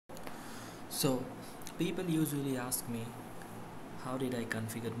So, people usually ask me, how did I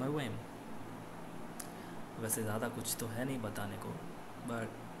configure my Vim? वैसे ज़्यादा कुछ तो है नहीं बताने को, but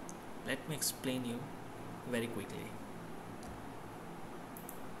let me explain you very quickly.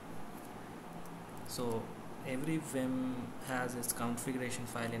 So, every Vim has its configuration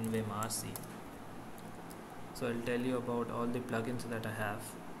file in vimrc. So, I'll tell you about all the plugins that I have.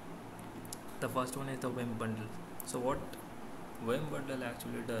 The first one is the Vim bundle. So, what Vim bundle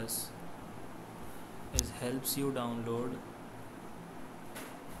actually does is helps you download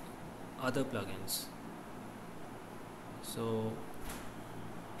other plugins. So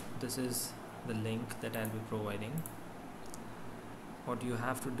this is the link that I'll be providing. What you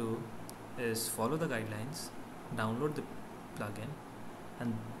have to do is follow the guidelines, download the plugin,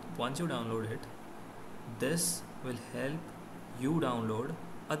 and once you download it, this will help you download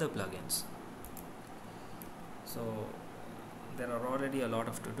other plugins. So there are already a lot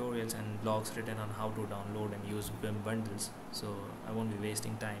of tutorials and blogs written on how to download and use Vim bundles, so I won't be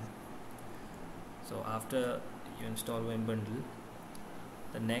wasting time. So after you install Vim bundle,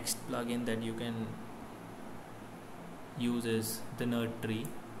 the next plugin that you can use is the nerd tree.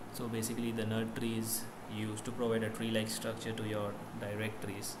 So basically the nerd tree is used to provide a tree like structure to your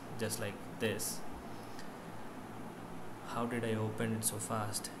directories, just like this. How did I open it so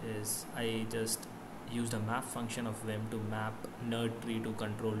fast is I just used a map function of Vim to map nerd tree to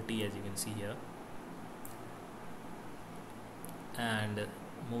control T, as you can see here. And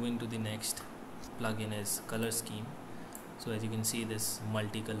moving to the next plugin is color scheme. So as you can see, this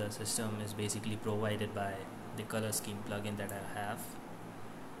multicolor system is basically provided by the color scheme plugin that I have,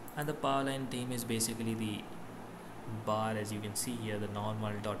 and the powerline theme is basically the bar, as you can see here, the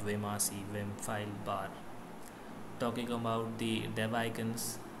normal.vimrc Vim file bar. Talking about the dev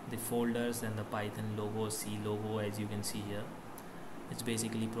icons, the folders, and the Python logo, C logo, as you can see here, it's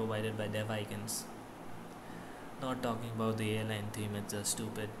basically provided by dev icons. Not talking about the airline theme, it's just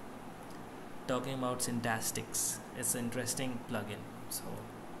stupid. Talking about Syntastics, it's an interesting plugin, so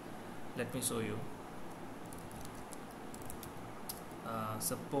let me show you.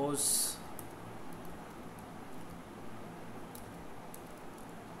 Suppose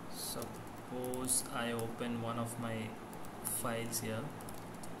I open one of my files here,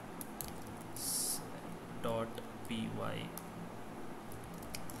 .py,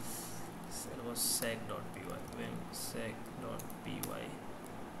 so it was sec.py, vim sec.py.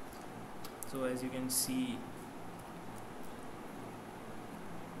 So as you can see,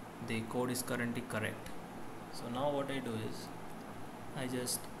 the code is currently correct. So now what I do is I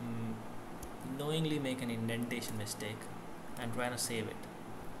just knowingly make an indentation mistake and try to save it.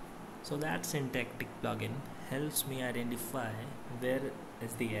 So that syntactic plugin helps me identify where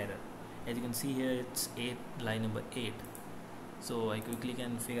is the error. As you can see here, it's line number 8. So I quickly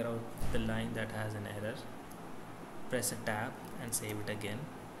can figure out the line that has an error, press a tab and save it again,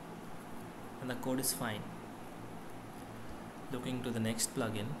 and the code is fine. Looking to the next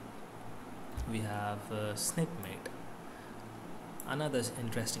plugin, we have Snipmate, another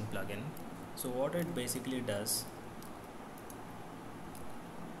interesting plugin. So what it basically does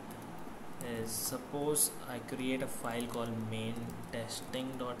is, suppose I create a file called main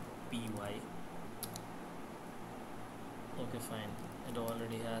testing.py. Okay, fine, it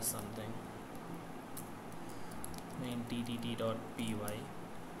already has something, main ttt.py,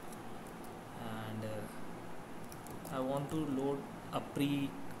 and I want to load a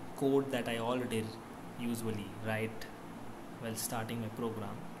pre-code that I already usually write while starting my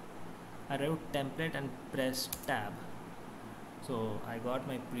program. I wrote template and press tab. So I got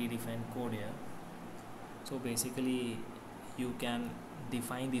my predefined code here. So basically you can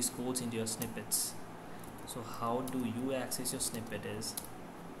define these codes into your snippets. So how do you access your snippet is,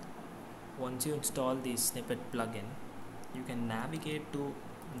 once you install the snippet plugin, you can navigate to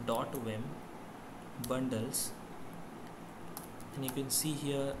 .vim bundles, and you can see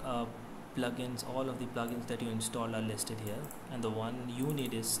here plugins, all of the plugins that you installed are listed here, and the one you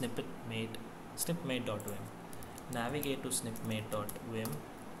need is snipmate.vim. Navigate to snipmate.vim.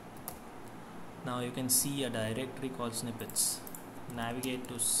 Now you can see a directory called snippets. Navigate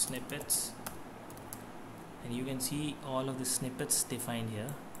to snippets, and you can see all of the snippets defined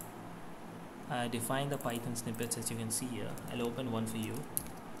here. I define the Python snippets, as you can see here. I'll open one for you,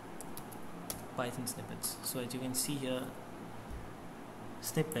 Python snippets. So as you can see here,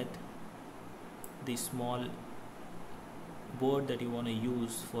 snippet, the small word that you want to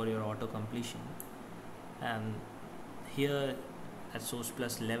use for your auto completion, and here at source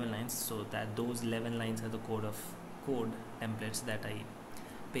plus 11 lines, so that those 11 lines are the code templates that I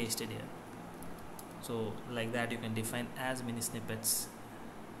pasted here. So like that you can define as many snippets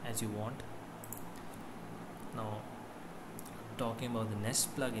as you want. Now, talking about the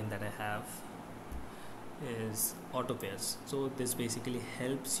next plugin that I have is auto pairs. So this basically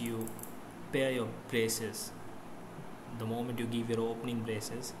helps you pair your braces. The moment you give your opening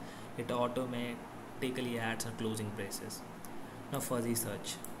braces, it automatically adds a closing braces. Now fuzzy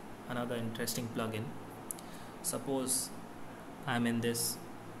search, another interesting plugin. Suppose I'm in this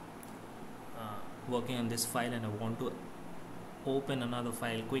working on this file and I want to open another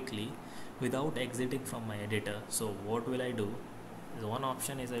file quickly without exiting from my editor. So what will I do? The one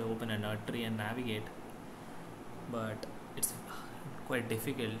option is I open a nerd tree and navigate, but it's quite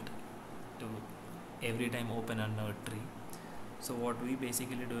difficult to every time open a nerd tree. So what we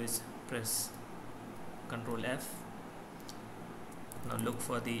basically do is press Ctrl F. Now look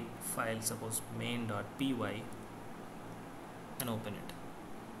for the file, suppose main.py, and open it.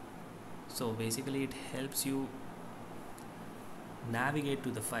 So basically it helps you navigate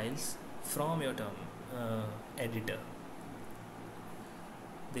to the files from your editor.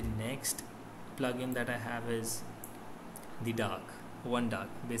 The next plugin that I have is the OneDark.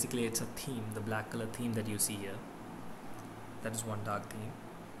 Basically it's a theme, the black color theme that you see here. That is OneDark theme.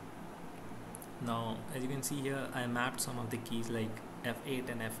 Now as you can see here, I mapped some of the keys like F8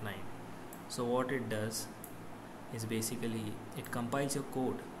 and F9. So what it does is basically it compiles your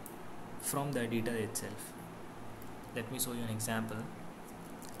code from the editor itself. Let me show you an example.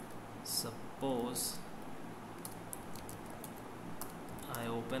 Suppose I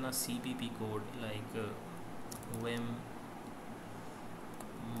open a CPP code like vim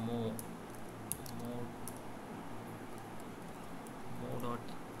mo.cpp,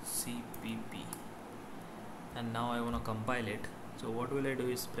 and now I want to compile it. So what will I do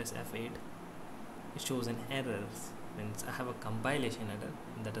is press F8. It shows an error, means I have a compilation error.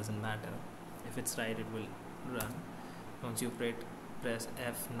 That doesn't matter. If it's right, it will run. Once you press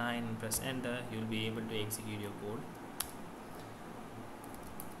F9 and press enter, you'll be able to execute your code.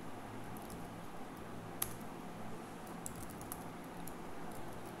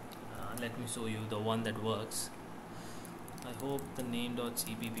 Let me show you the one that works. I hope the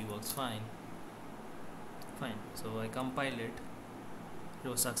name.cpp works fine. So I compiled it. It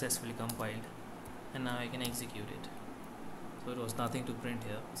was successfully compiled, and now I can execute it. So it was nothing to print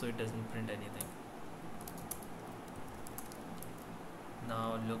here, so it doesn't print anything.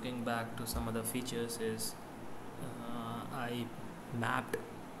 Now looking back to some other features is I mapped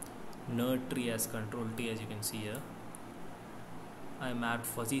nerd tree as Control T, as you can see here. I mapped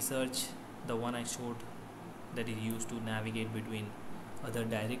fuzzy search, the one I showed that is used to navigate between other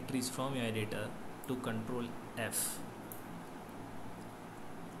directories from your editor, to Control F.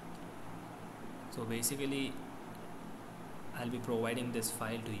 So basically I'll be providing this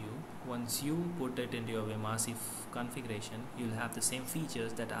file to you. Once you put it into your vimRC configuration, you'll have the same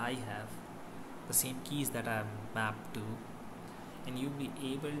features that I have, the same keys that I have mapped to, and you'll be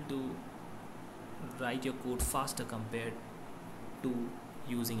able to write your code faster compared to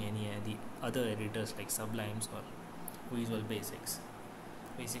using any of the other editors like Sublimes or Visual Basics.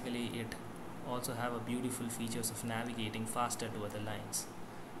 Basically it also have a beautiful features of navigating faster to other lines.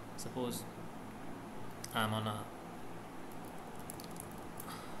 Suppose I'm on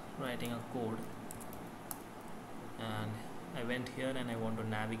writing a code and I went here and I want to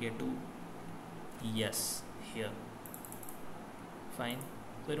navigate to yes here. Fine.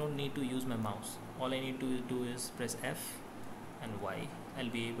 So I don't need to use my mouse. All I need to do is press F and Y. I'll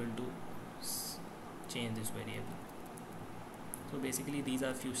be able to change this variable. So basically these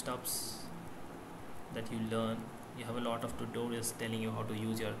are few steps that you learn. You have a lot of tutorials telling you how to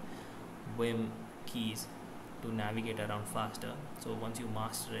use your Vim keys to navigate around faster. So once you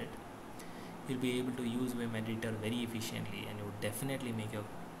master it, you'll be able to use Vim editor very efficiently, and it would definitely make your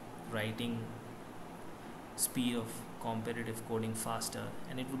writing speed of competitive coding faster,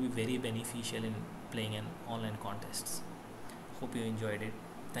 and it would be very beneficial in playing in online contests. Hope you enjoyed it.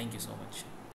 Thank you so much.